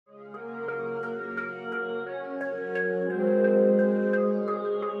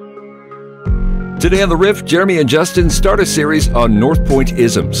Today on the Riff, Jeremy and Justin start a series on North Point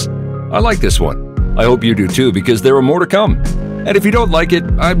Isms. I like this one. I hope you do too, because there are more to come. And if you don't like it,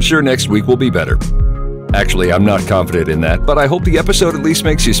 I'm sure next week will be better. Actually, I'm not confident in that, but I hope the episode at least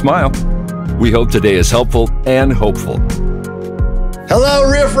makes you smile. We hope today is helpful and hopeful. Hello,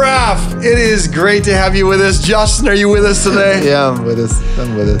 Riff Raff. It is great to have you with us. Justin, are you with us today? Yeah, I'm with us.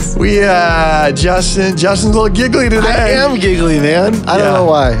 Justin's a little giggly today. I am giggly, man. I don't know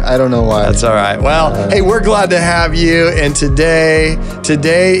why. That's all right. Well, hey, we're glad to have you. And today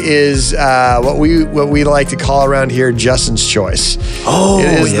is what we like to call around here Justin's Choice. Oh,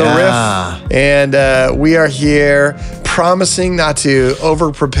 it is the Riff, and we are here promising not to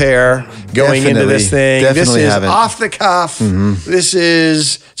over-prepare going into this thing. This is off the cuff. Mm-hmm. This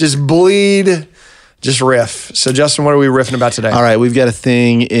is just bleed, just riff. So, Justin, what are we riffing about today? All right, we've got a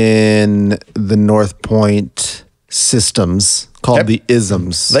thing in the North Point systems called the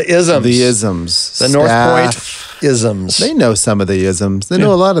Isms. The Isms. The Isms. The North Point Isms. They know some of the Isms. They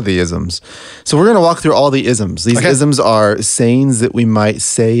know a lot of the Isms. So we're going to walk through all the Isms. These Isms are sayings that we might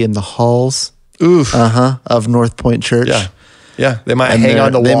say in the halls. Of North Point Church. Yeah. They might hang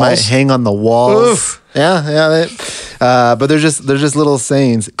on the walls. They might hang on the walls. Oof. Yeah. But they're just little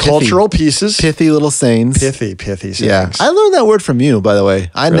sayings. Cultural pieces. Pithy little sayings. Pithy sayings. Yeah. I learned that word from you, by the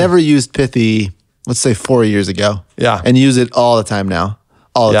way. I never used pithy, let's say 4 years ago. Yeah. And use it all the time now.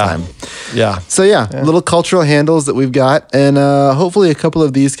 All the time. Yeah. So little cultural handles that we've got. And hopefully a couple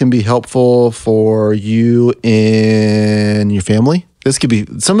of these can be helpful for you and your family.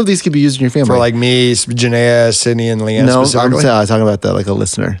 Some of these could be used in your family. For like me, Janaea, Sydney, and Leanne specifically? I'm talking about that like a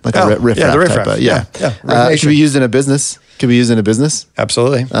listener, like a riff the riff type. Yeah. It could be used in a business.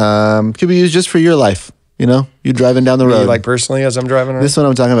 Absolutely. Could be used just for your life. You know, you driving down the road. Like personally, as I'm driving around? This one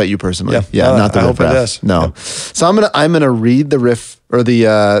I'm talking about you personally. Yeah, not the I riff hope it raff. is. No. Yep. So I'm gonna read the riff or the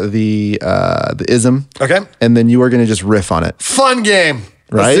ism. Okay. And then you are gonna just riff on it. Fun game.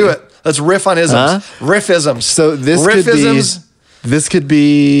 Right? Let's do it. Let's riff on isms. Riff-isms. So this could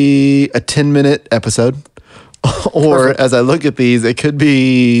be a 10-minute episode, or as I look at these, it could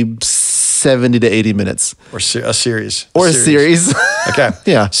be 70 to 80 minutes. Or a series. A series. Okay.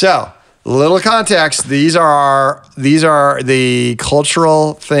 Yeah. So, little context. These are the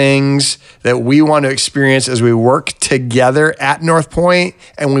cultural things that we want to experience as we work together at North Point,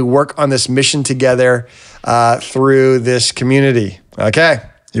 and we work on this mission together through this community. Okay.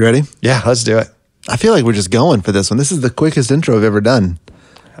 You ready? Yeah, let's do it. I feel like we're just going for this one. This is the quickest intro I've ever done.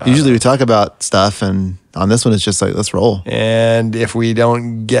 Usually we talk about stuff, and on this one, it's just like, let's roll. And if we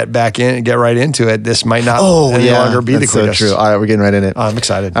don't get right into it, this might not any longer be the quickest. So true. All right, we're getting right in it. I'm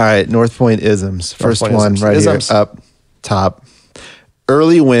excited. All right, North Point Isms. First one right Isms. here, up top.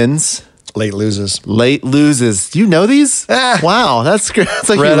 Early wins. Late loses. Do you know these? Wow, that's great. It's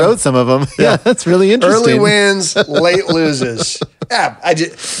like you wrote some of them. Yeah, that's really interesting. Early wins, late loses. Yeah,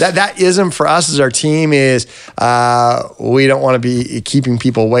 that ism for us as our team is we don't want to be keeping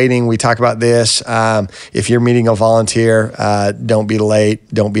people waiting. We talk about this. If you're meeting a volunteer, don't be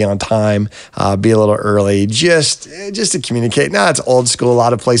late. Don't be on time. Be a little early. Just to communicate. Now, it's old school. A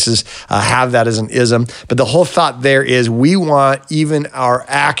lot of places have that as an ism. But the whole thought there is we want even our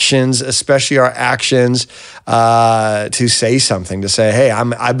actions, especially our actions, to say something, to say, hey,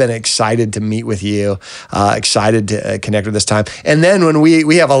 I've been excited to meet with you, excited to connect with this time. And then when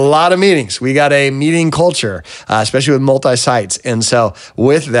we have a lot of meetings, we got a meeting culture, especially with multi-sites. And so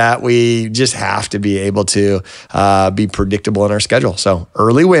with that, we just have to be able to be predictable in our schedule. So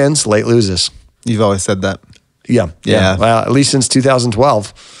early wins, late loses. You've always said that. Yeah. Well, at least since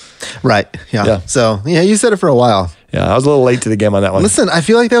 2012. Right. Yeah. So you said it for a while. Yeah, I was a little late to the game on that one. Listen, I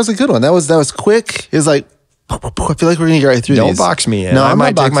feel like that was a good one. That was quick. It was like, I feel like we're going to get right through these. Don't box me in. No, I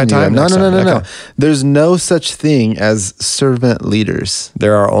might take my time. No. There's no such thing as servant leaders.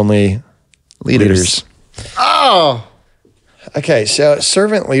 There are only leaders. Oh! Okay, so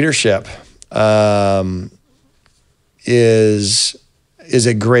servant leadership is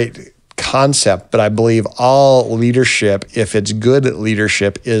a great concept, but I believe all leadership, if it's good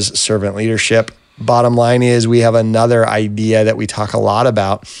leadership, is servant leadership. Bottom line is we have another idea that we talk a lot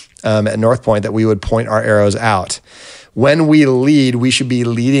about at North Point that we would point our arrows out. When we lead, we should be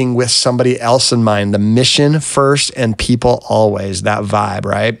leading with somebody else in mind, the mission first and people always, that vibe,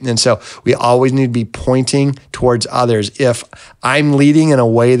 right? And so we always need to be pointing towards others. If I'm leading in a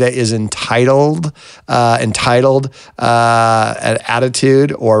way that is entitled an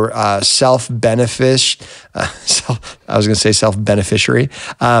attitude or self-beneficiary.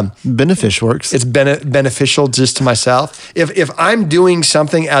 Benefish works. It's beneficial just to myself. If I'm doing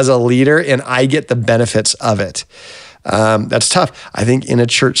something as a leader and I get the benefits of it, that's tough. I think in a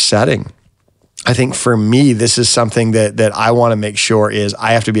church setting, I think for me, this is something that I want to make sure is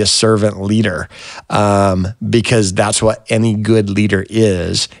I have to be a servant leader, because that's what any good leader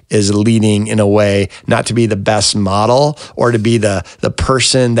is leading in a way not to be the best model or to be the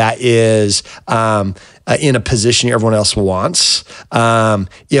person that is in a position everyone else wants.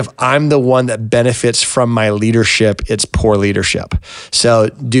 If I'm the one that benefits from my leadership, it's poor leadership. So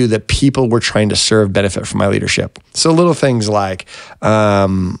do the people we're trying to serve benefit from my leadership? So little things like,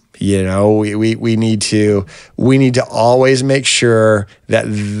 we need to always make sure that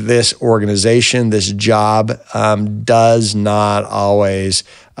this organization, this job, does not always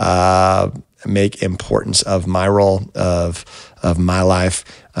make importance of my role of my life.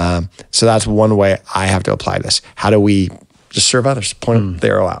 So that's one way I have to apply this. How do we just serve others? Point the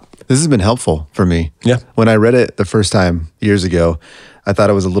arrow out. This has been helpful for me. Yeah. When I read it the first time years ago, I thought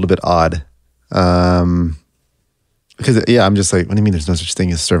it was a little bit odd. Because I'm just like, what do you mean there's no such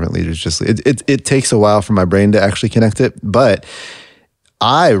thing as servant leaders? Just it takes a while for my brain to actually connect it, but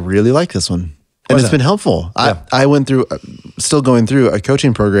I really like this one. And it's been helpful. Yeah. I went through, still going through a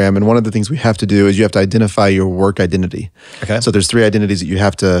coaching program, and one of the things we have to do is you have to identify your work identity. Okay. So there's 3 identities that you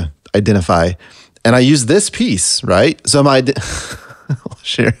have to identify. And I use this piece, right? So I'll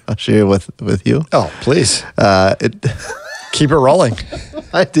share with you. Oh, please. Keep it rolling.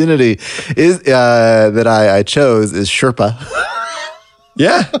 Identity is that I chose is Sherpa.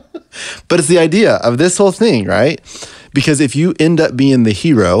 Yeah. But it's the idea of this whole thing, right? Because if you end up being the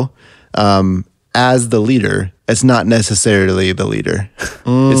hero as the leader, it's not necessarily the leader.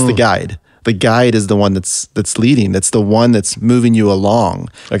 It's the guide. The guide is the one that's leading. That's the one that's moving you along.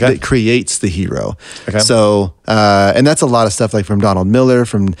 Okay. That creates the hero. Okay. So, and that's a lot of stuff like from Donald Miller,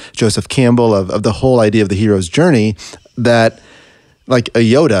 from Joseph Campbell, of the whole idea of the hero's journey, that like a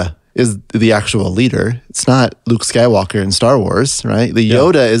Yoda is the actual leader. It's not Luke Skywalker in Star Wars, right? The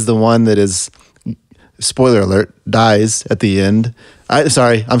Yoda is the one that is, spoiler alert, dies at the end. I'm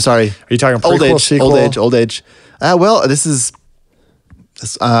sorry. Are you talking prequel, sequel? Old age. Well, this is...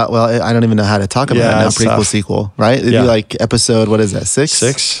 I don't even know how to talk about it now. Prequel, tough. Sequel, right? It'd be like episode, what is that, 6?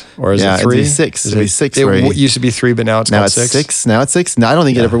 6? Or is it 3? It'd be 6. It'd be 6. It used to be 3, but now it's called 6. Now it's 6. No, I don't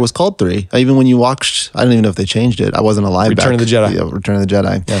think it ever was called 3. Even when you watched, I don't even know if they changed it. I wasn't alive Return back. of the Jedi. Yeah, Return of the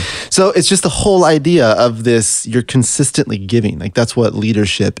Jedi. Yeah. So it's just the whole idea of this, you're consistently giving. Like that's what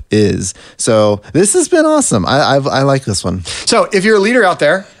leadership is. So this has been awesome. I like this one. So if you're a leader out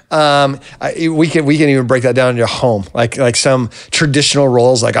there, we can even break that down into home, like some traditional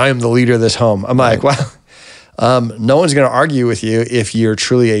roles, like I am the leader of this home. I'm like, well, no one's going to argue with you if you're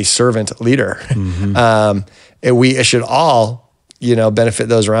truly a servant leader. Mm-hmm. And we should all, benefit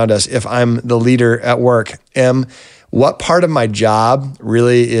those around us. If I'm the leader at work, what part of my job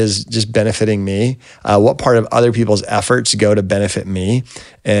really is just benefiting me? What part of other people's efforts go to benefit me?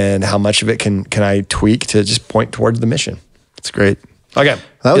 And how much of it can I tweak to just point towards the mission? It's great. Okay.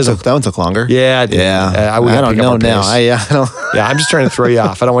 That one took longer. Yeah, it did. Yeah. I don't know now. I'm just trying to throw you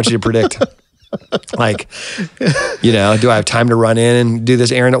off. I don't want you to predict. Do I have time to run in and do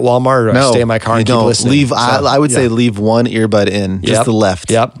this errand at Walmart, or do I stay in my car and keep listening? I would say leave one earbud in, just the left.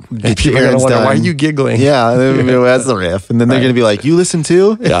 Yep. People are going to wonder, why are you giggling? Yeah, that's the riff. And then they're going to be like, you listen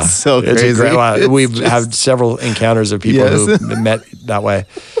too? Yeah. It's so crazy. We've had several encounters of people who met that way.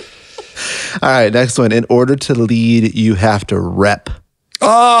 All right, next one. In order to lead, you have to rep. Oh,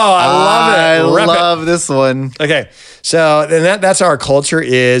 I love it. I love this one. Okay. So then that's our culture,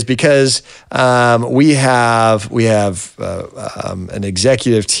 is because we have an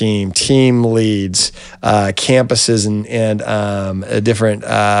executive team leads, campuses and different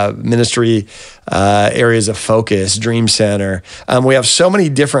ministry areas of focus, Dream Center. We have so many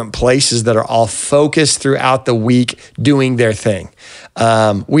different places that are all focused throughout the week doing their thing.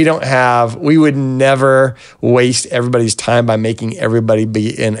 We would never waste everybody's time by making everybody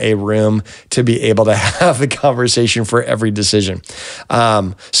be in a room to be able to have the conversation for every decision.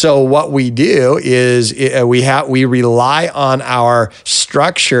 So what we do is we rely on our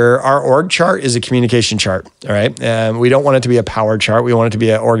structure. Our org chart is a communication chart. All right. We don't want it to be a power chart. We want it to be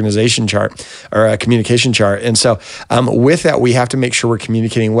an organization chart or a communication chart. And so with that, we have to make sure we're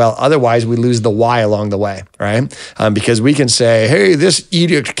communicating well. Otherwise, we lose the why along the way, right? Because we can say, hey, this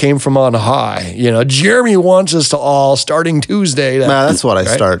edict came from on high. Jeremy wants us to all, starting Tuesday. That's what I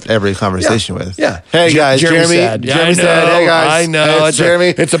start every conversation with. Yeah. Hey, guys, Jeremy said, hey, guys. I know. It's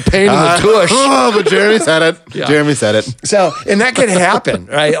Jeremy. It's a pain in the tush. But Jeremy said it. Yeah. Jeremy said it. So, and that could happen,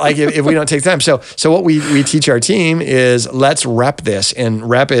 right? Like if we don't take time. So what we teach our team is let's rep this. And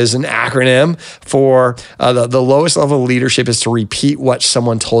rep is an acronym for the lowest level of leadership is to repeat what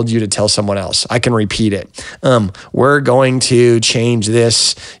someone told you to tell someone else. I can repeat it. We're going to change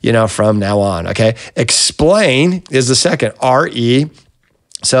this, from now on. Okay. Explain is the second. RE.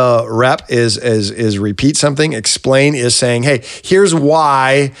 So rep is repeat something. Explain is saying, hey, here's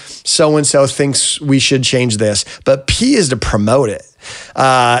why so-and-so thinks we should change this. But P is to promote it.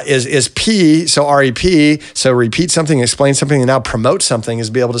 Is P, so REP, so repeat something, explain something, and now promote something is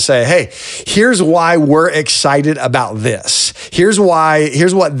be able to say, hey, here's why we're excited about this. Here's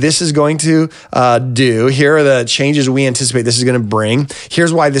what this is going to do. Here are the changes we anticipate this is going to bring.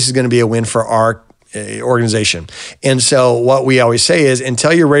 Here's why this is going to be a win for our organization. And so what we always say is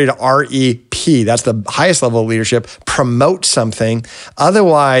until you're ready to REP, that's the highest level of leadership, promote something.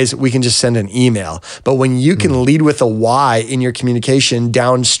 Otherwise, we can just send an email. But when you can lead with a why in your communication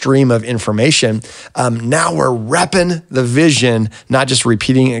downstream of information, now we're repping the vision, not just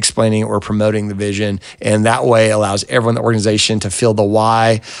repeating, explaining, or promoting the vision. And that way allows everyone in the organization to feel the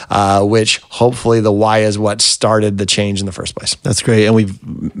why, which hopefully the why is what started the change in the first place. That's great. And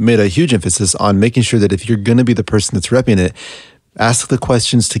we've made a huge emphasis on making sure that if you're going to be the person that's repping it, ask the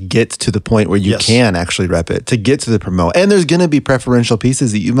questions to get to the point where you can actually rep it, to get to the promote. And there's going to be preferential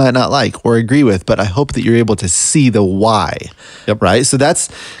pieces that you might not like or agree with, but I hope that you're able to see the why, right? So that's,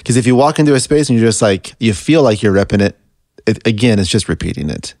 because if you walk into a space and you're just like, you feel like you're repping it, again, it's just repeating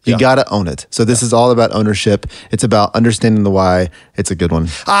it. You got to own it. So this is all about ownership. It's about understanding the why. It's a good one.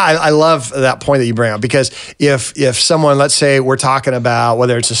 I love that point that you bring up, because if someone, let's say we're talking about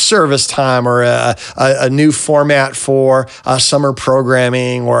whether it's a service time or a new format for summer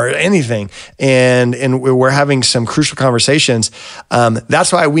programming or anything, and we're having some crucial conversations,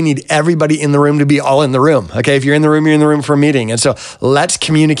 that's why we need everybody in the room to be all in the room. Okay, if you're in the room, you're in the room for a meeting. And so let's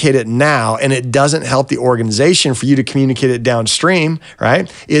communicate it now. And it doesn't help the organization for you to communicate it downstream,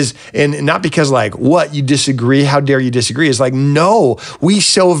 right? And not because like, what, you disagree? How dare you disagree? It's like, no, we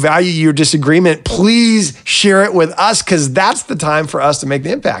so value your disagreement. Please share it with us, because that's the time for us to make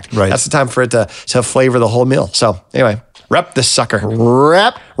the impact. Right. That's the time for it to flavor the whole meal. So anyway, rep this sucker.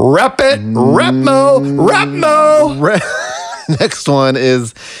 Rep it. Rep mo. Next one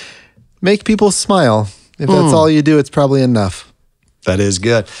is make people smile. If that's all you do, it's probably enough. That is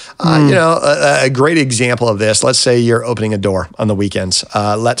good. A great example of this, let's say you're opening a door on the weekends.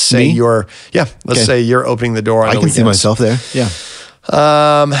 Let's say say you're opening the door on the weekends. I can see myself there. Yeah.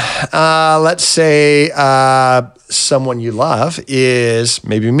 Let's say someone you love is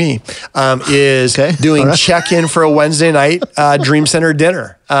maybe me, is doing check-in for a Wednesday night Dream Center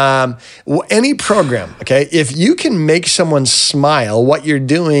dinner. Any program, okay? If you can make someone smile, what you're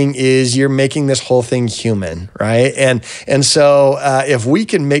doing is you're making this whole thing human, right? And so if we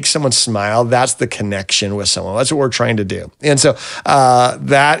can make someone smile, that's the connection with someone. That's what we're trying to do. And so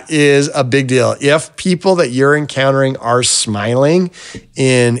that is a big deal. If people that you're encountering are smiling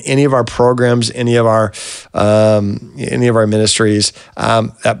in any of our programs, any of our ministries,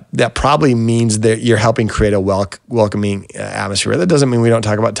 that probably means that you're helping create a welcoming atmosphere. That doesn't mean we don't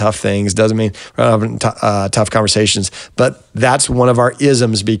talk about tough things. Doesn't mean we're not having tough conversations. But that's one of our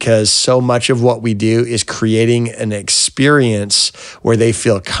isms, because so much of what we do is creating an experience where they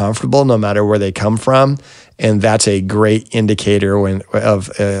feel comfortable no matter where they come from. And that's a great indicator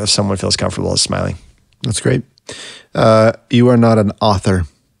of someone feels comfortable is smiling. That's great. You are not an author.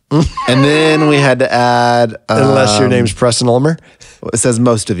 And then we had to add... unless your name's Preston Ulmer. It says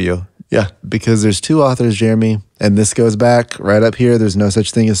most of you. Yeah. Because there's two authors, Jeremy, and this goes back right up here. There's no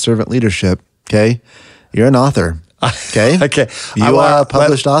such thing as servant leadership, okay? You're an author, okay? Okay. You are a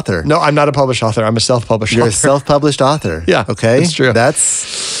published author. No, I'm not a published author. I'm a self-published author. You're a self-published author. Yeah, okay? that's true.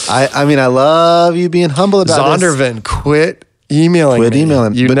 I mean, I love you being humble about this. Zondervan, quit emailing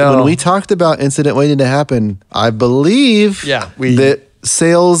me. But when we talked about incident waiting to happen, I believe that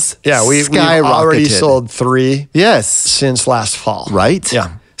sales we've already sold 3 since last fall. Right?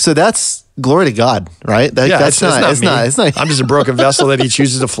 Yeah. So that's glory to God, right? It's not. I'm just a broken vessel that he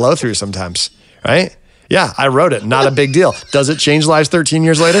chooses to flow through sometimes, right? Yeah, I wrote it. Not a big deal. Does it change lives 13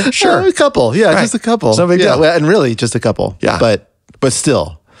 years later? Sure. A couple. Yeah, right. Just a couple. It's no big deal. And really, just a couple. Yeah. But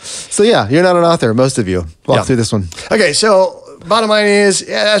still. So yeah, you're not an author, most of you. Walk through this one. Okay, so bottom line is,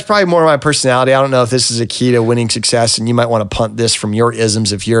 that's probably more of my personality. I don't know if this is a key to winning success, and you might want to punt this from your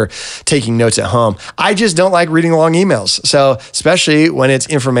isms if you're taking notes at home. I just don't like reading long emails. So especially when it's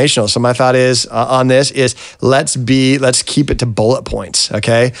informational. So my thought is on this is let's keep it to bullet points.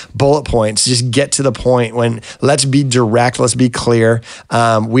 Okay. Bullet points, just get to the point. Let's be direct. Let's be clear.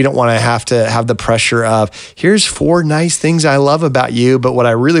 We don't want to have the pressure of here's 4 nice things I love about you. But what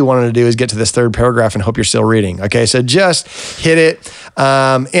I really wanted to do is get to this 3rd paragraph and hope you're still reading. Okay. So just hit hit it.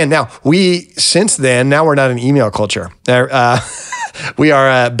 And now since then, now we're not an email culture. We are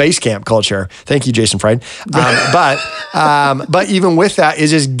a Basecamp culture. Thank you, Jason Fried. But even with that,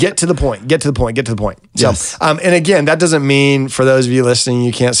 is just get to the point. Yes. So, and again, that doesn't mean for those of you listening,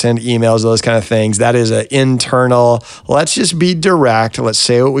 you can't send emails, those kind of things. That is an internal. Let's just be direct. Let's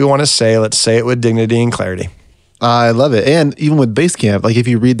say what we want to say. Let's say it with dignity and clarity. I love it. And even with Basecamp, like if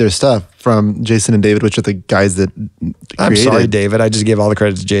you read their stuff from Jason and David, which are the guys that created. I'm sorry, David. I just gave all the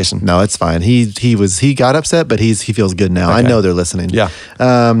credit to Jason. No, it's fine. He got upset, but he feels good now. Okay. I know they're listening. Yeah.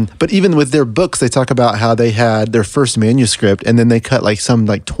 But even with their books, they talk about how they had their first manuscript and then they cut like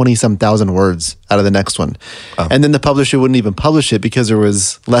 20-some thousand words out of the next one. Oh. And then the publisher wouldn't even publish it because there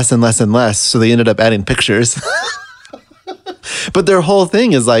was less and less and less. So they ended up adding pictures. But their whole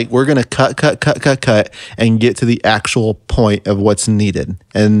thing is like, we're going to cut, and get to the actual point of what's needed.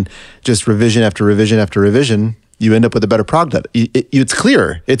 And just revision after revision after revision, you end up with a better product. It's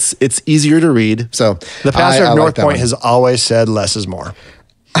clearer. It's easier to read. So the pastor of North Point has always said less is more.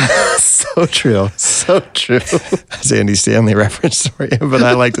 So true. So true. That's Andy Stanley reference for you, but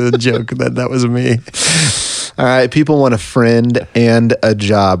I like the joke that was me. All right. People want a friend and a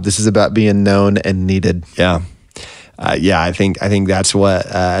job. This is about being known and needed. Yeah. I think that's what,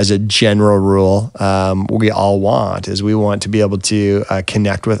 as a general rule, we all want is we want to be able to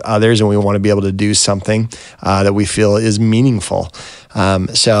connect with others, and we want to be able to do something that we feel is meaningful. At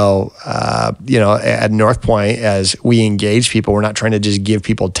North Point, as we engage people, we're not trying to just give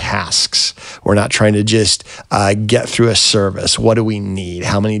people tasks. We're not trying to just get through a service. What do we need?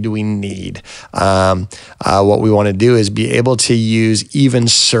 How many do we need? What we want to do is be able to use even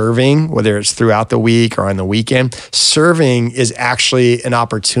serving, whether it's throughout the week or on the weekend. Serving is actually an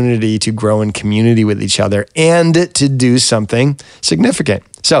opportunity to grow in community with each other and to do something significant.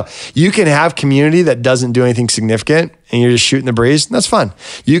 So you can have community that doesn't do anything significant and you're just shooting the breeze. That's fun.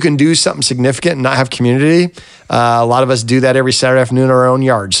 You can do something significant and not have community. A lot of us do that every Saturday afternoon in our own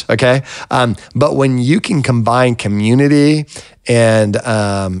yards. Okay. But when you can combine community and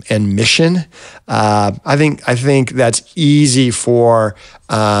mission, I think that's easy for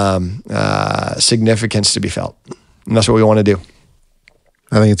significance to be felt. And that's what we want to do.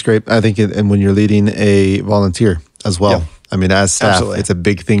 I think it's great. I think and when you're leading a volunteer as well. Yeah. I mean, as staff, absolutely. It's a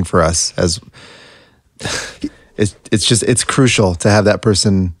big thing for us. It's crucial to have that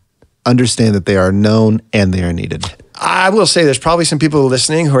person understand that they are known and they are needed. I will say there's probably some people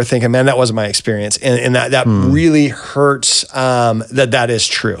listening who are thinking, man, that wasn't my experience. And that really hurts that is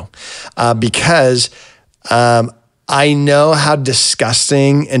true. Because I know how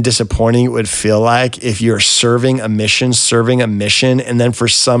disgusting and disappointing it would feel like if you're serving a mission, and then for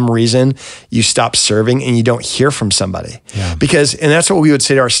some reason you stop serving and you don't hear from somebody. Yeah. And that's what we would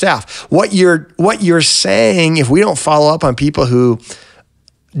say to our staff. What you're saying, if we don't follow up on people who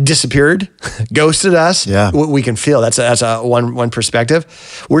disappeared, ghosted us, we can feel that's a one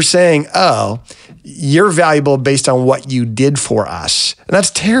perspective. We're saying, oh, you're valuable based on what you did for us. And that's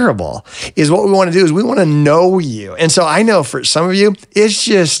terrible. Is what we want to do is we want to know you. And so I know for some of you, it's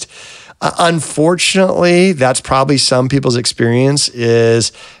just, unfortunately, that's probably some people's experience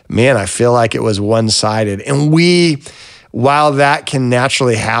is, man, I feel like it was one-sided. And while that can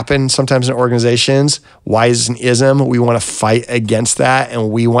naturally happen sometimes in organizations, why is an ism? We want to fight against that,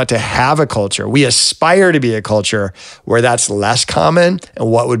 and we want to have a culture. We aspire to be a culture where that's less common, and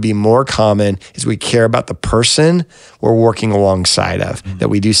what would be more common is we care about the person we're working alongside of, that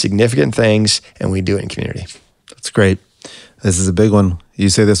we do significant things, and we do it in community. That's great. This is a big one. You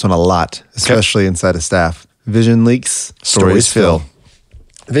say this one a lot, especially inside of staff. Vision leaks, stories fill.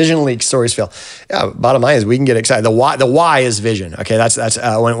 Vision leaks, stories fill. Yeah, bottom line is we can get excited. The why is vision. Okay, that's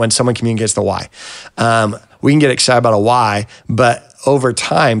when someone communicates the why. We can get excited about a why, but over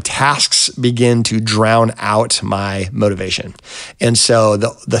time, tasks begin to drown out my motivation. And so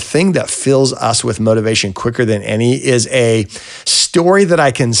the thing that fills us with motivation quicker than any is a story that I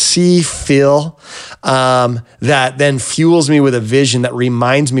can see, feel, that then fuels me with a vision that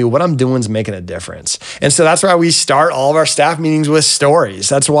reminds me what I'm doing is making a difference. And so that's why we start all of our staff meetings with stories.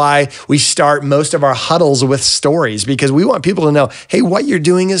 That's why we start most of our huddles with stories, because we want people to know, hey, what you're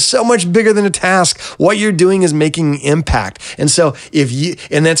doing is so much bigger than a task. What you're doing is making an impact. And so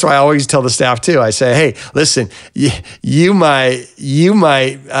and that's why I always tell the staff too. I say, hey, listen, you might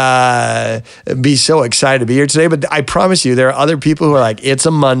be so excited to be here today, but I promise you, there are other people who are like, it's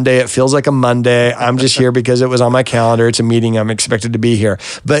a Monday. It feels like a Monday. I'm just here because it was on my calendar. It's a meeting. I'm expected to be here.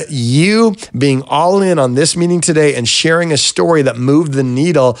 But you being all in on this meeting today and sharing a story that moved the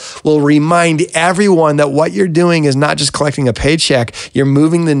needle will remind everyone that what you're doing is not just collecting a paycheck. You're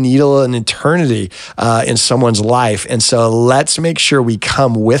moving the needle in eternity in someone's life. And so let's make sure we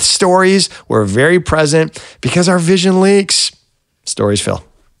come with stories. We're very present because our vision leaks. Stories fill.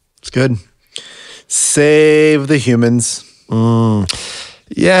 It's good. Save the humans.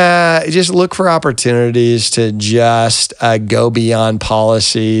 Yeah, just look for opportunities to just go beyond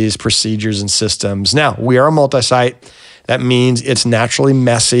policies, procedures, and systems. Now, we are a multi-site. That means it's naturally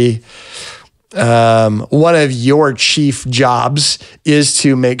messy. One of your chief jobs is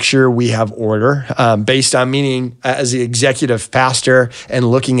to make sure we have order, based on meaning as the executive pastor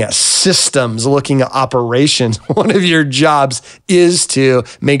and looking at systems, looking at operations. One of your jobs is to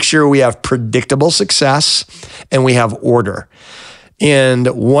make sure we have predictable success and we have order. And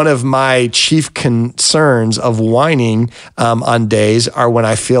one of my chief concerns of whining on days are when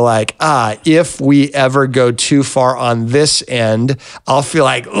I feel like, if we ever go too far on this end, I'll feel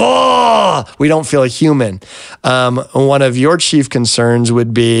like, we don't feel human. One of your chief concerns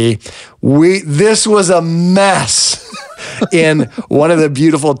would be, this was a mess. And one of the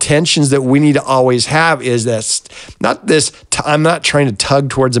beautiful tensions that we need to always have is this, I'm not trying to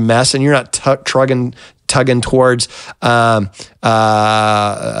tug towards a mess, and you're not tugging towards a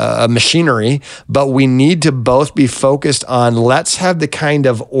machinery, but we need to both be focused on, let's have the kind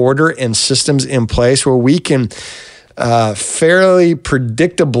of order and systems in place where we can fairly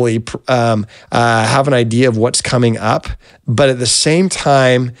predictably have an idea of what's coming up, but at the same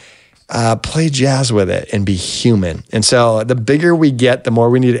time, play jazz with it and be human. And so the bigger we get, the more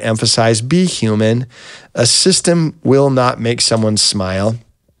we need to emphasize, be human. A system will not make someone smile,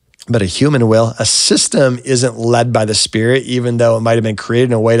 but a human will. A system isn't led by the Spirit, even though it might have been created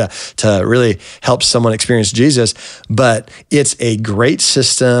in a way to really help someone experience Jesus. But it's a great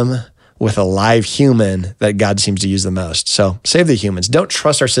system with a live human that God seems to use the most. So save the humans. Don't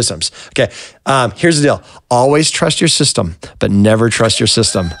trust our systems. Okay, here's the deal. Always trust your system, but never trust your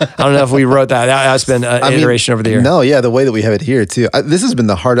system. I don't know if we wrote that. That's been an iteration over the year. No, yeah, the way that we have it here too. This has been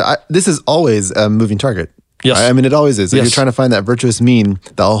the hardest. This is always a moving target. Yes. I mean, it always is. Like Yes. You're trying to find that virtuous mean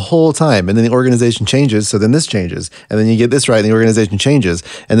the whole time. And then the organization changes. So then this changes. And then you get this right. And the organization changes.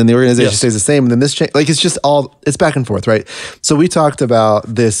 And then the organization Yes. stays the same. And then this change. Like it's just it's back and forth, right? So we talked about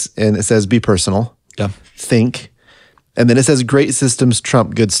this, and it says be personal. Yeah. Think. And then it says great systems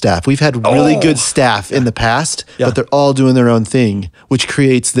trump good staff. We've had really good staff in the past, but they're all doing their own thing, which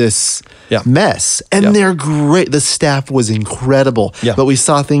creates this mess. And they're great. The staff was incredible, but we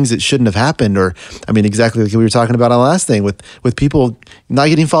saw things that shouldn't have happened. Or, I mean, exactly like we were talking about on the last thing with people not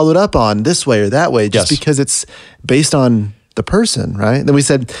getting followed up on this way or that way, just because it's based on the person, right? Then we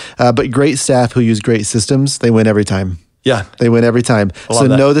said, but great staff who use great systems, they win every time. Yeah. They win every time. So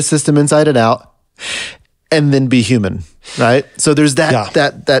know the system inside and out. And then be human, right? So there's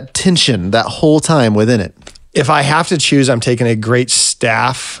that tension that whole time within it. If I have to choose, I'm taking a great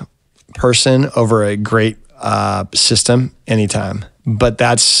staff person over a great system anytime. But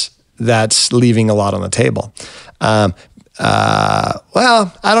that's leaving a lot on the table.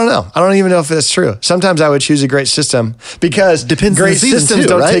 Well, I don't know. I don't even know if that's true. Sometimes I would choose a great system because great systems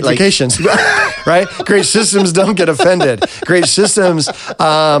don't take vacations, right? Great systems don't get offended. Great systems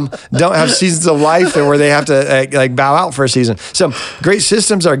don't have seasons of life where they have to like bow out for a season. So great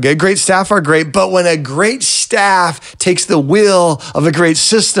systems are good. Great staff are great. But when a great staff takes the will of a great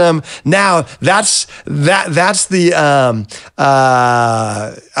system, now that's the,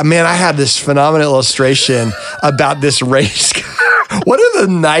 man, I had this phenomenal illustration about this race car. What are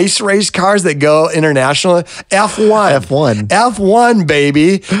the nice race cars that go international? F1. F1,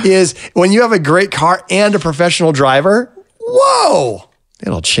 baby, is when you have a great car and a professional driver. Whoa,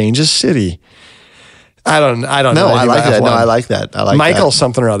 it'll change a city. I don't know. I like that. F1. No, I like that. I like Michael that.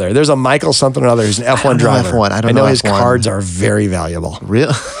 something or other. There's a Michael something or other who's an F1 driver. F1. I don't I know his F1. cards are very valuable.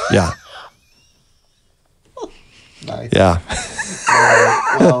 Really? Yeah. Nice. Yeah.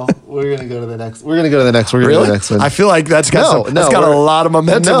 Well, we're gonna go to the next. We're gonna go to the next. We're gonna go to the next one. I feel like that's got a lot of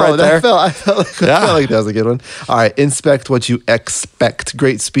momentum right there. I felt like that was a good one. All right, inspect what you expect.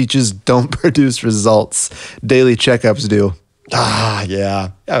 Great speeches don't produce results. Daily checkups do. Yeah.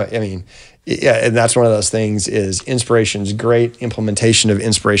 I mean, yeah, and that's one of those things is inspiration is great. Implementation of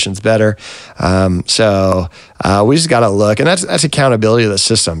inspiration is better. So we just got to look, and that's accountability of the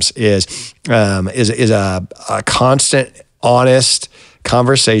systems is a constant honest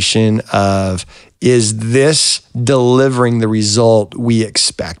conversation of, is this delivering the result we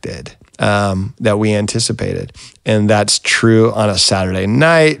expected, that we anticipated? And that's true on a Saturday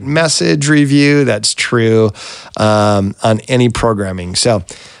night message review. That's true on any programming. So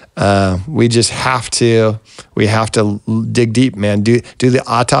we just have to dig deep, man. Do the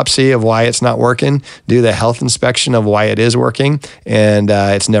autopsy of why it's not working. Do the health inspection of why it is working, and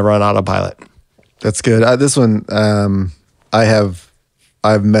it's never on autopilot. That's good. This one,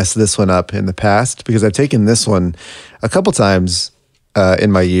 I've messed this one up in the past because I've taken this one a couple times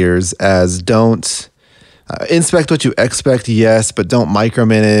in my years as don't inspect what you expect, yes, but don't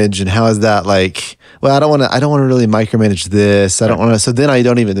micromanage. And how is that like? Well, I don't want to really micromanage this. I don't want to. So then I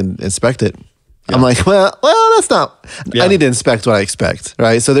don't even inspect it. Yeah. I'm like, well, that's not. Yeah. I need to inspect what I expect,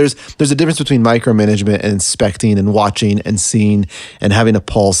 right? So there's a difference between micromanagement and inspecting and watching and seeing and having a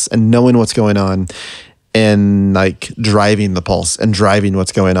pulse and knowing what's going on, and like driving the pulse and driving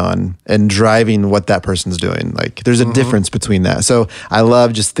what's going on and driving what that person's doing. Like there's a difference between that. So I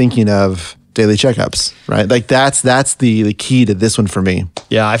love just thinking of daily checkups, right? Like that's the key to this one for me.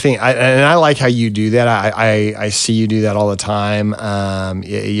 Yeah, I like how you do that. I see you do that all the time.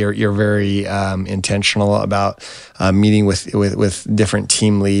 You're very intentional about meeting with different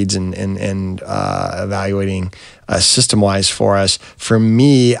team leads and evaluating system-wise for us. For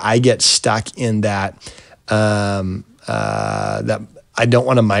me, I get stuck in that that I don't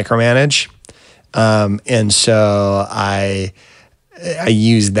want to micromanage, and so I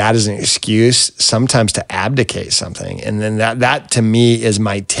use that as an excuse sometimes to abdicate something. And then that to me is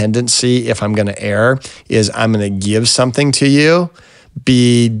my tendency, if I'm going to err, is I'm going to give something to you,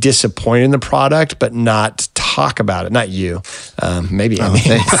 be disappointed in the product, but not talk about it. Not you, maybe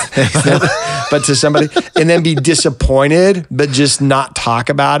but to somebody, and then be disappointed, but just not talk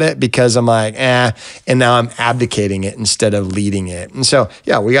about it because I'm like, and now I'm abdicating it instead of leading it. And so,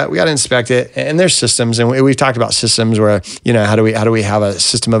 yeah, we got to inspect it. And there's systems, and we've talked about systems where, how do we have a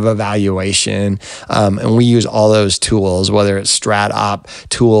system of evaluation? And we use all those tools, whether it's strat op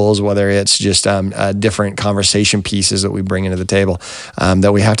tools, whether it's just different conversation pieces that we bring into the table,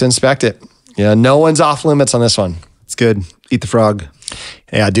 that we have to inspect it. No one's off limits on this one. It's good. Eat the frog.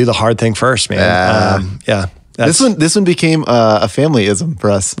 Yeah, do the hard thing first, man. Yeah. This one became a family-ism for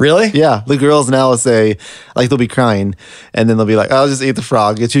us. Really? Yeah. The girls now will say, like, they'll be crying, and then they'll be like, I'll just eat the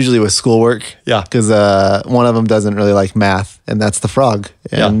frog. It's usually with schoolwork. Yeah. Because one of them doesn't really like math, and that's the frog.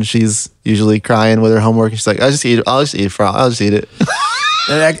 And she's usually crying with her homework, and she's like, I'll just eat frog. I'll just eat it.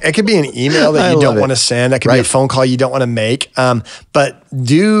 And it could be an email that you don't want to send. That could be a phone call you don't want to make. But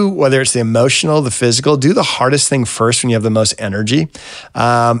do, whether it's the emotional, the physical, do the hardest thing first when you have the most energy.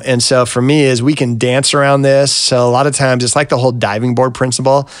 And so for me is we can dance around this. So a lot of times it's like the whole diving board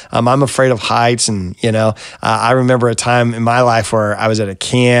principle. I'm afraid of heights. And, I remember a time in my life where I was at a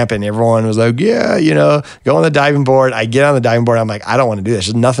camp and everyone was like, yeah, go on the diving board. I get on the diving board. I'm like, I don't want to do this.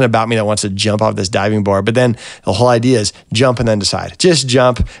 There's nothing about me that wants to jump off this diving board. But then the whole idea is jump and then decide. Just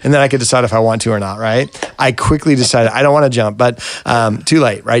jump, and then I could decide if I want to or not, right? I quickly decided I don't want to jump, but too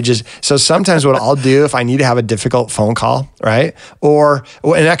late, right? So sometimes what I'll do if I need to have a difficult phone call, right? And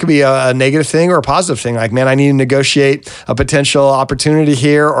that could be a negative thing or a positive thing. Like, man, I need to negotiate a potential opportunity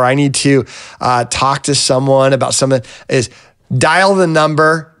here, or I need to talk to someone about something, is dial the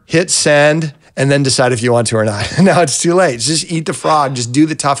number, hit send, and then decide if you want to or not. No, it's too late. Just eat the frog. Just do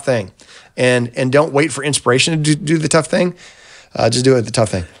the tough thing. And don't wait for inspiration to do the tough thing. Just do it, the tough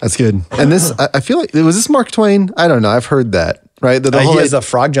thing. That's good. And this, I feel like, was this Mark Twain? I don't know. I've heard that, right? The whole is a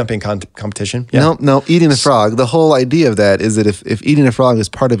frog jumping competition. Yeah. No, eating the frog. The whole idea of that is that if eating a frog is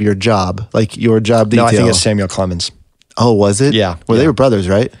part of your job, like your job detail. No, I think it's Samuel Clemens. Oh, was it? Yeah. Well, they were brothers,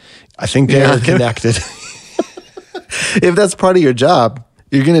 right? I think they were connected. If that's part of your job,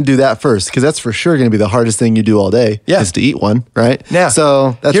 you're going to do that first, because that's for sure going to be the hardest thing you do all day is to eat one, right? Yeah.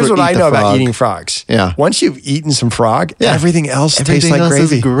 So here's what I know about eating frogs. Yeah. Once you've eaten some frog, everything else tastes like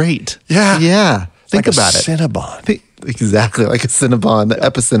gravy. Is great. Yeah. Yeah. Think like about it. Cinnabon. Exactly. Like a Cinnabon, the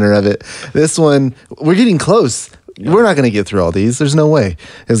epicenter of it. This one, we're getting close. Yeah. We're not going to get through all these. There's no way.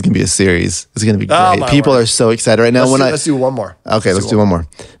 It's going to be a series. It's going to be great. People are so excited right now. Let's do one more. Okay, let's do one more.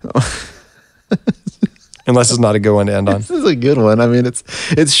 Unless it's not a good one to end on. This is a good one. I mean,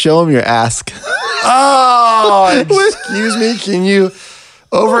 it's show them your ask. Oh, excuse me. Can you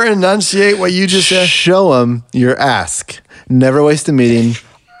over enunciate what you just said? Show them your ask. Never waste a meeting.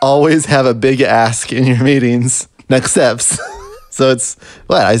 Always have a big ask in your meetings. Next steps. So it's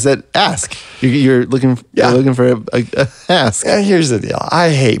what I said. Ask. You're looking. Yeah. You're looking for a ask. And here's the deal. I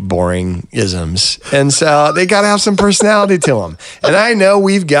hate boring isms. And so they got to have some personality to them. And I know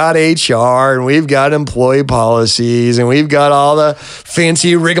we've got HR and we've got employee policies and we've got all the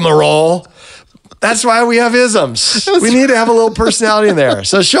fancy rigmarole. That's why we have isms. We need to have a little personality in there.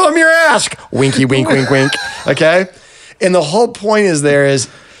 So show them your ask. Winky, wink, wink, wink. Okay? And the whole point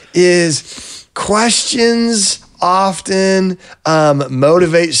is questions often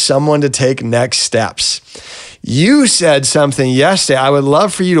motivate someone to take next steps. You said something yesterday. I would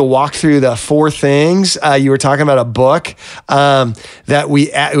love for you to walk through the 4 things. You were talking about a book that we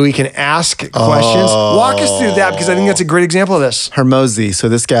can ask questions. Walk us through that because I think that's a great example of this. Hormozy. So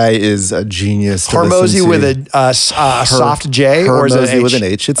this guy is a genius. Hormozy with a soft J or is it an H? With an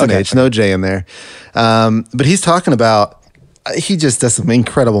H. It's an H. No J in there. But he's talking about, he just does some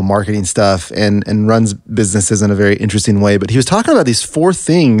incredible marketing stuff and runs businesses in a very interesting way. But he was talking about these 4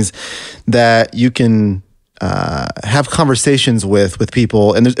 things that you can have conversations with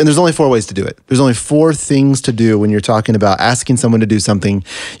people. And there's only 4 ways to do it. There's only 4 things to do when you're talking about asking someone to do something.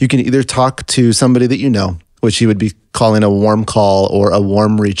 You can either talk to somebody that you know, which he would be calling a warm call or a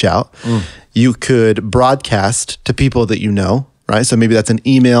warm reach out. You could broadcast to people that you know, right? So maybe that's an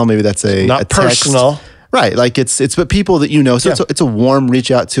email, maybe that's a text. Personal. Right, like it's but people that you know. So it's a warm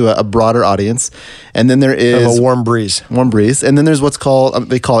reach out to a broader audience, and then there is a warm breeze, and then there's what's called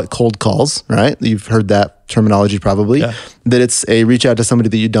they call it cold calls. Right, you've heard that terminology probably. Yeah. That it's a reach out to somebody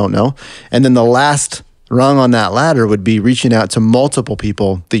that you don't know, and then the last rung on that ladder would be reaching out to multiple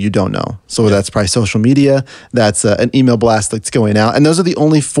people that you don't know. So that's probably social media, that's an email blast that's going out, and those are the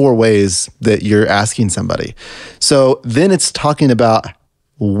only 4 ways that you're asking somebody. So then it's talking about,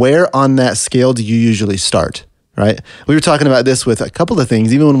 where on that scale do you usually start, right? We were talking about this with a couple of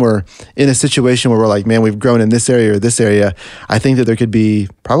things. Even when we're in a situation where we're like, man, we've grown in this area or this area, I think that there could be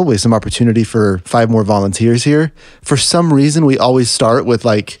probably some opportunity for 5 more volunteers here. For some reason, we always start with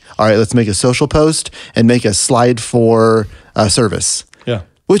like, all right, let's make a social post and make a slide for a service. Yeah.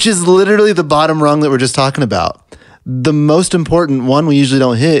 Which is literally the bottom rung that we're just talking about. The most important one we usually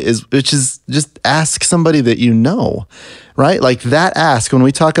don't hit which is just ask somebody that you know, right? Like that ask, when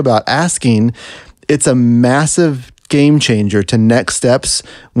we talk about asking, it's a massive game changer to next steps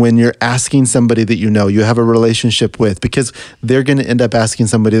when you're asking somebody that you know, you have a relationship with, because they're going to end up asking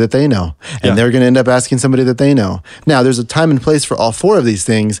somebody that they know, and they're going to end up asking somebody that they know. Now, there's a time and place for all 4 of these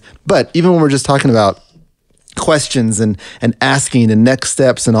things, but even when we're just talking about questions and asking and next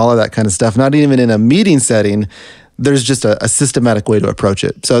steps and all of that kind of stuff, not even in a meeting setting, there's just a systematic way to approach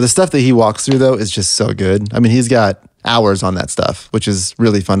it. So the stuff that he walks through, though, is just so good. I mean, he's got hours on that stuff, which is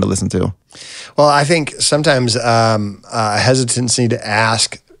really fun to listen to. Well, I think sometimes hesitancy to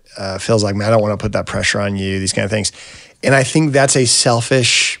ask feels like, man, I don't want to put that pressure on you, these kind of things. And I think that's a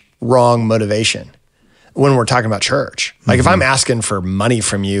selfish, wrong motivation when we're talking about church. Like if I'm asking for money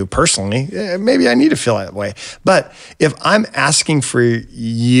from you personally, maybe I need to feel that way. But if I'm asking for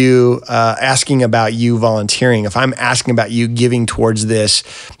you, asking about you volunteering, if I'm asking about you giving towards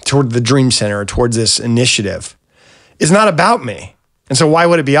the Dream Center or towards this initiative, it's not about me. And so why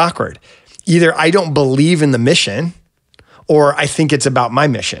would it be awkward? Either I don't believe in the mission or I think it's about my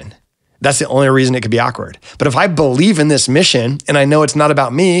mission. That's the only reason it could be awkward. But if I believe in this mission and I know it's not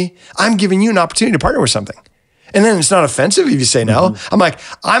about me, I'm giving you an opportunity to partner with something. And then it's not offensive if you say no. I'm like,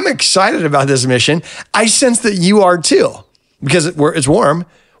 I'm excited about this mission. I sense that you are too, because it's warm.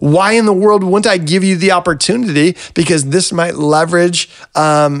 Why in the world wouldn't I give you the opportunity? Because this might leverage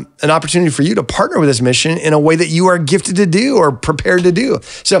an opportunity for you to partner with this mission in a way that you are gifted to do or prepared to do.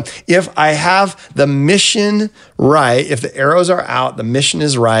 So if I have the mission right, if the arrows are out, the mission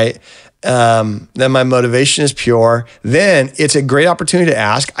is right, then my motivation is pure, then it's a great opportunity to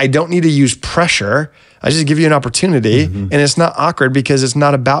ask. I don't need to use pressure. I just give you an opportunity, and it's not awkward because it's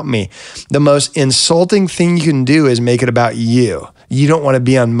not about me. The most insulting thing you can do is make it about you. You don't want to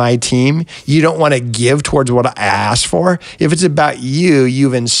be on my team. You don't want to give towards what I asked for. If it's about you,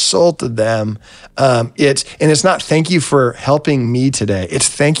 you've insulted them. It's not thank you for helping me today. It's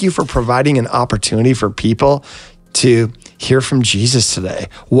thank you for providing an opportunity for people to hear from Jesus today.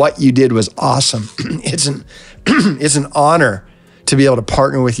 What you did was awesome. It's an honor to be able to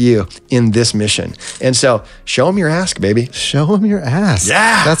partner with you in this mission. And so show them your ask, baby. Show them your ask.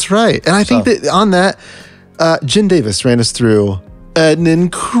 Yeah. That's right. And I think that on that, Jen Davis ran us through an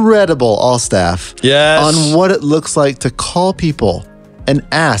incredible all-staff on what it looks like to call people and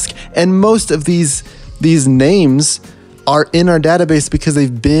ask. And most of these names are in our database because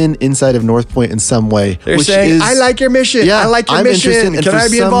they've been inside of North Point in some way. They're saying, I like your mission. I like your mission. Can I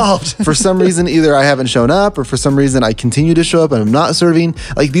be involved? For some reason, either I haven't shown up or for some reason I continue to show up and I'm not serving.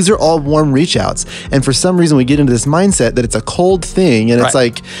 Like, these are all warm reach outs. And for some reason we get into this mindset that it's a cold thing and it's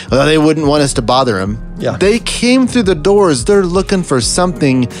like, well, they wouldn't want us to bother them. Yeah. They came through the doors. They're looking for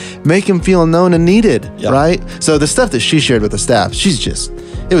something, make them feel known and needed, right? So the stuff that she shared with the staff,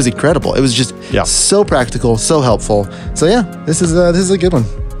 it was incredible. It was just so practical, so helpful. So yeah, this is a good one.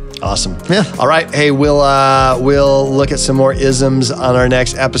 Awesome. Yeah. All right. Hey, we'll look at some more isms on our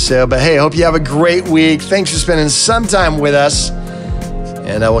next episode. But hey, I hope you have a great week. Thanks for spending some time with us.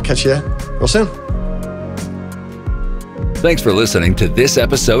 And we'll catch you real soon. Thanks for listening to this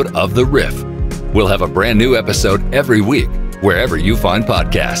episode of The Riff. We'll have a brand new episode every week, wherever you find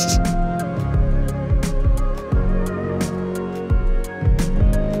podcasts.